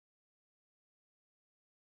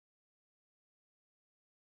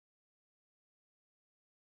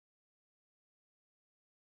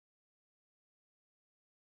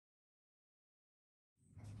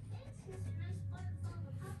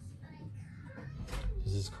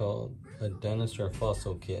This is called a dinosaur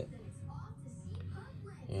fossil kit.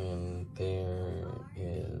 And there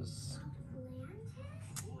is,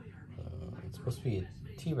 it's supposed to be a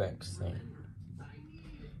T-Rex thing.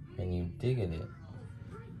 And you dig at it.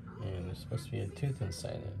 And there's supposed to be a tooth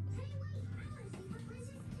inside it.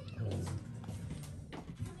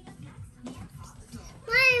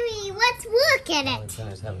 Mommy, let's look at it.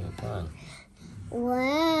 Alexander's having fun.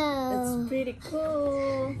 Wow. That's pretty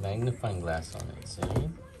cool. Magnifying glass on it, see?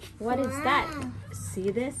 What is that? See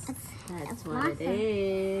this? That's what it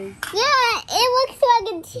is. Yeah, it looks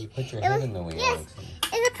like a You put your head in the way, yes, Alexander.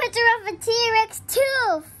 it's a picture of a T-Rex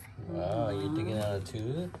tooth. Wow, you're digging out a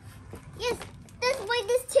tooth? Yes, that's why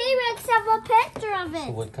this T-Rex have a picture of So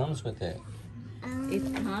it. what comes with it?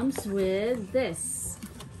 It comes with this.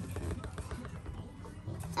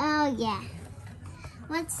 Oh yeah.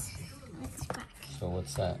 Let's crack. So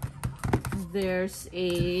what's that? There's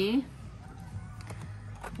a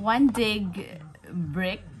one dig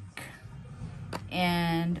brick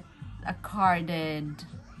and a carded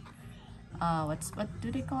what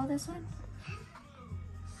do they call this one?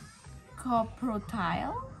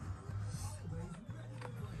 Coprotile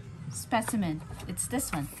specimen. It's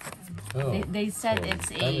this one. Oh, They said so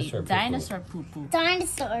it's a dinosaur poo-poo.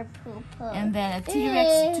 Dinosaur poo-poo. And then a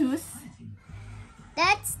T-Rex tooth,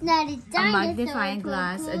 That's not a a dinosaur magnifying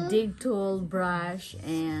glass, a poo-poo. dig tool, brush,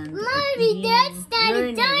 and Mommy, that's not a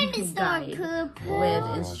learning dinosaur guide poo-poo.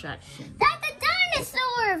 with instructions. That's a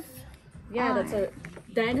dinosaur. Yeah, that's a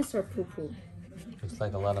dinosaur poo-poo. looks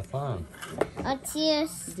like a lot of fun.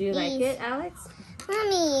 Cheers. Do you like it, Alex?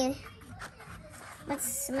 Mommy, let's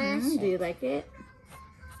smash Do it. you like it?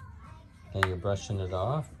 And you're brushing it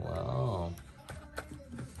off? Wow.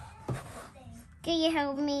 Can you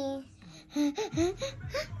help me? Joe!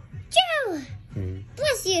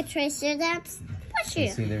 Bless you, Triceratops. Bless You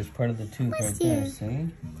you. see, there's part of the tooth Bless right there,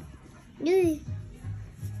 you. see?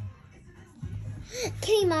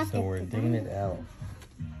 Came off. So we're digging it out.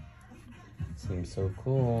 Seems so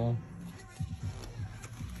cool.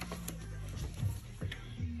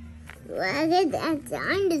 What is that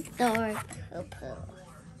dinosaur poo-poo?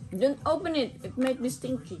 Don't open it. It might be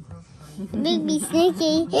stinky. Make me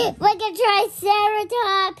sneaky like a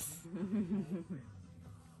Triceratops.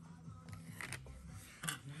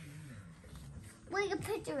 Like a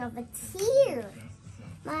picture of a tear.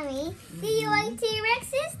 Mommy, do you like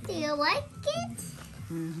T-Rexes? Do you like it?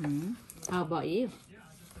 How about you?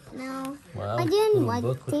 No. Wow. I didn't little like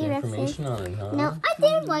book with T-Rexes. information on it, huh? No, I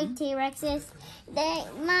didn't like T-Rexes.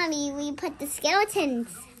 Mommy, we put the skeletons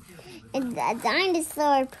and the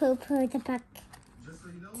dinosaur poo-poo to put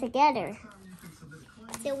together.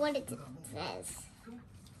 So what it says.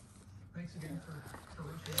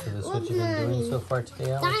 So this is what you've been doing so far today,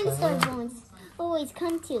 Dinosaur Alexander? bones always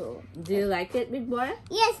come to. Do you like it, big boy?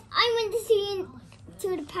 Yes, I went to see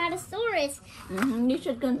to the Patasaurus. You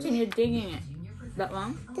should continue digging it. That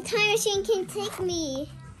one? The time machine can take me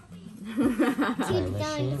to the Time machine?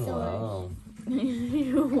 dinosaur. Wow.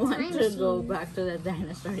 You want time to go machine. back to the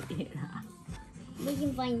dinosaur era. We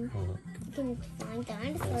can find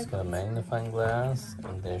dinosaurs. It's got a magnifying glass,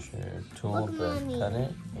 and there's your tool Look, to Mommy. cut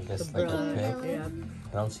it. I guess like a brush. pick. Yeah.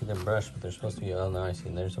 I don't see the brush, but there's supposed to be. Oh no, I see.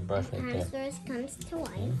 There's a brush right there. Dinosaurs comes to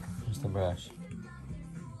life. See? There's the brush.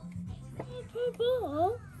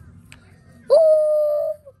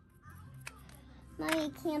 Ooh! Mommy,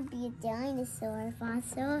 it can't be a dinosaur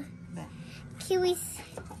fossil. Can we?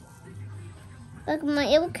 Look,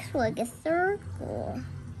 it looks like a circle.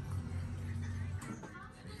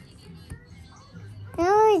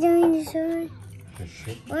 Now a dinosaur.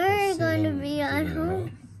 We're going to be at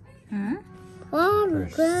home. Huh? Oh,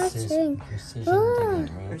 pressing. Precision Oh.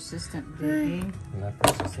 digging, right? Persistent digging. Not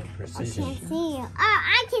persistent, I precision. can't see you. Oh,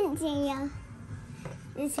 I can see you.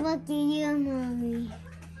 It's what do you, Mommy?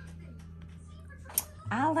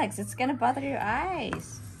 Alex, it's gonna bother your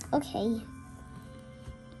eyes. Okay.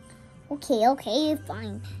 Okay,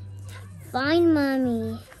 fine. Fine,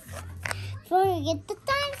 Mommy. Forget the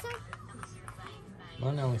dinosaur. Come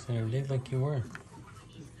on, Alexander, dig like you were.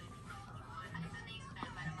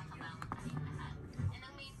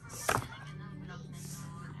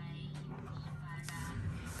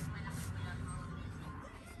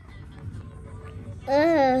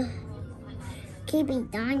 Keeping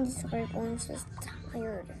dinosaur bones is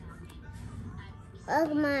tired.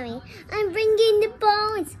 Look, Mommy, I'm bringing the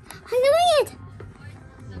bones. I'm doing it.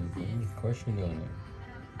 Of course you're doing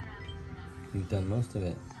it. You've done most of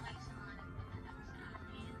it.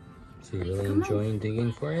 So you're really enjoying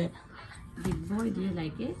digging for it? Big boy, do you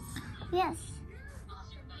like it? Yes.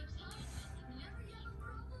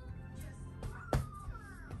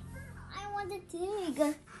 I want want to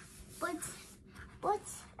dig. But,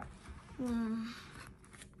 You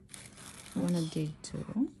wanna dig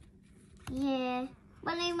too? yeah.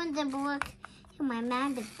 But I want to look to my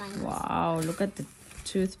magnifying glass. Wow, look at the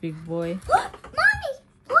tooth, big boy. Mommy,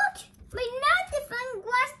 look! My magnifying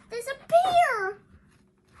glass disappeared!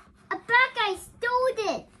 A bad guy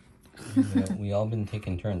stole it. Yeah, we all been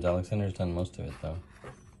taking turns. Alexander's done most of it though.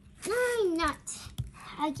 I'm not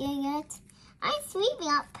tagging it. I'm sweeping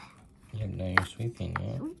up. Yep, now you're sweeping,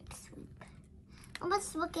 yeah. Sweep.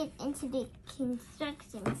 Let's look into the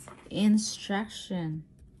instructions. Instruction.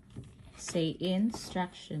 Say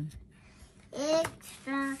instruction.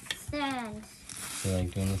 Instructions. You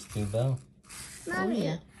like doing this too, Belle? Mommy.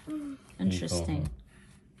 Oh, yeah. Interesting.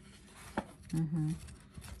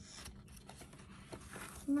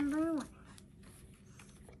 Number 1.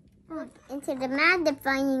 Look into the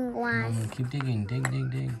magnifying glass. Keep digging. Dig.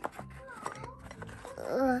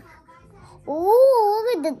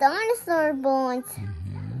 Ooh, look at the dinosaur bones.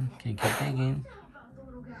 Okay, keep digging.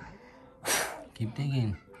 Keep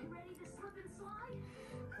digging.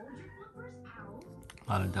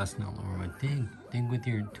 A lot of dust all over, but dig. Dig with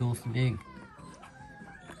your tools to dig.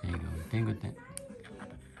 There you go. Dig with it.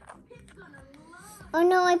 Oh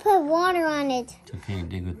no, I put water on it. It's okay.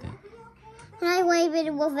 Dig with it. Can I wipe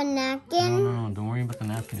it with a napkin? No. Don't worry about the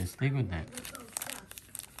napkin. Just dig with that.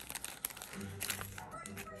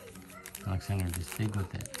 Alexander, just dig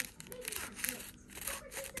with it.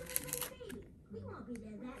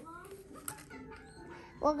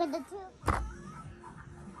 Look at the two.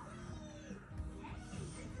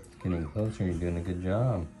 It's getting closer. You're doing a good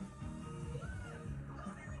job.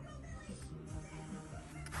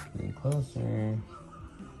 Getting closer.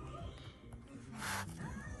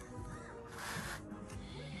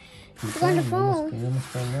 It's going to fall. You almost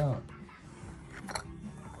found out.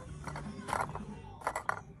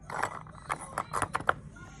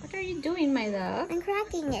 What are you doing, my love? I'm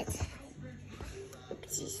cracking it.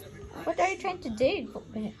 Oopsies. What are you trying to dig?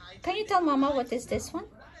 Can you tell Mama what is this one?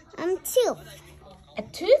 Tooth. A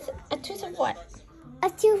tooth? A tooth of what? A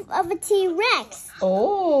tooth of a T-Rex.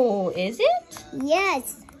 Oh, is it?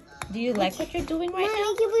 Yes. Do you like what you're doing right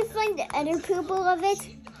Mommy, can we find the other pupil of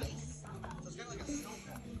it?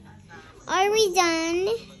 Are we done?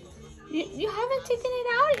 now? You haven't taken it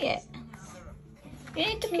out yet. You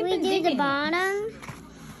need to Can keep we on do digging. the bottom?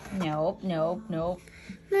 Nope.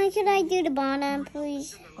 Mommy, could I do the bottom,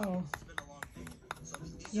 please? Oh.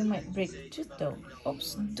 You might break the tooth though.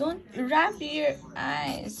 Oops, don't wrap your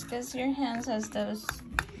eyes because your hands has those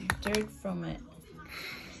dirt from it.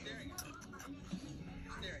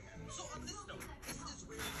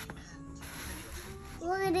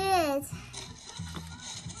 Look at it.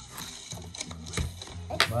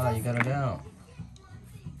 Wow, you got it out.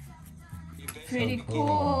 Pretty So cool.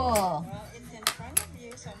 cool. Well, it's in front of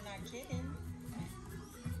you, so I'm not kidding.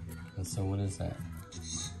 And so what is that?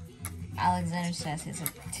 Alexander says it's a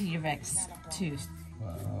T-Rex tooth.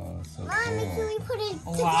 Wow, that's so Mommy, can cool. we put it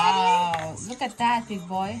together? Wow, look at that, big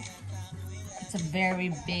boy. It's a very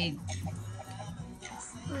big.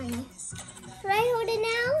 Mommy, can I hold it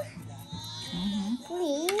now?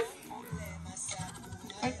 Please.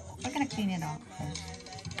 We're gonna clean it off first.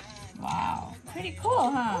 Wow, pretty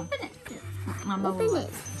cool, huh? Open it. Mama, Open will- it.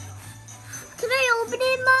 Can I open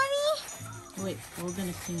it, Mommy? Wait, we're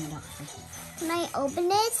gonna clean it up first. Can I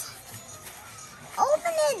open it?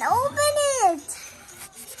 Open it! Open it!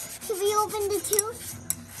 Can we open the tooth?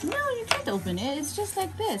 No, you can't open it. It's just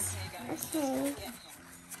like this. Okay.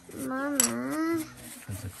 Mama.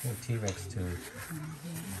 It's a cool T-Rex tooth.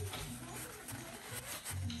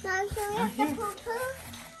 Now can we have the poo-poo?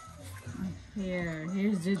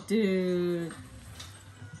 Here's the dude.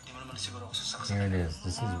 Here it is.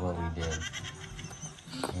 This is what we did.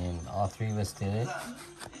 And all three of us did it.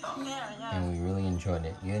 And we really enjoyed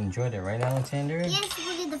it. You enjoyed it, right, Alexander? Yes,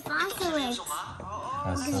 look at the phosphorus.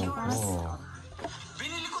 That's so cool.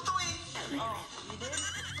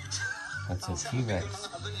 That's a T-Rex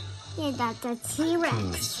Yeah, that's a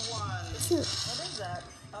T-Rex. tooth.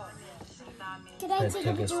 Could I That take a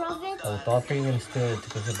took us, picture of it? with all three of them stood, it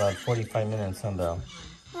took us about 45 minutes, huh, Belle?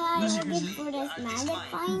 Why looking for this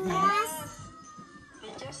magnifying glass?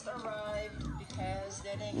 They just arrived because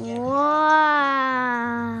they didn't get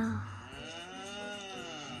Wow.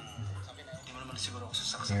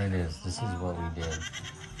 Here it is. This is what we did.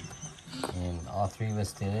 And all three of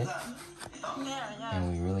us did it.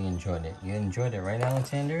 And we really enjoyed it. You enjoyed it, right,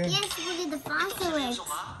 Alexander? Yes, look at the phosphorus.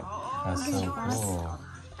 That's so cool.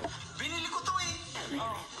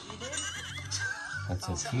 That's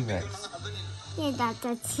a T-Rex Yeah, that's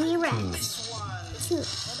a T-Rex. tooth.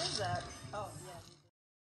 Tooth.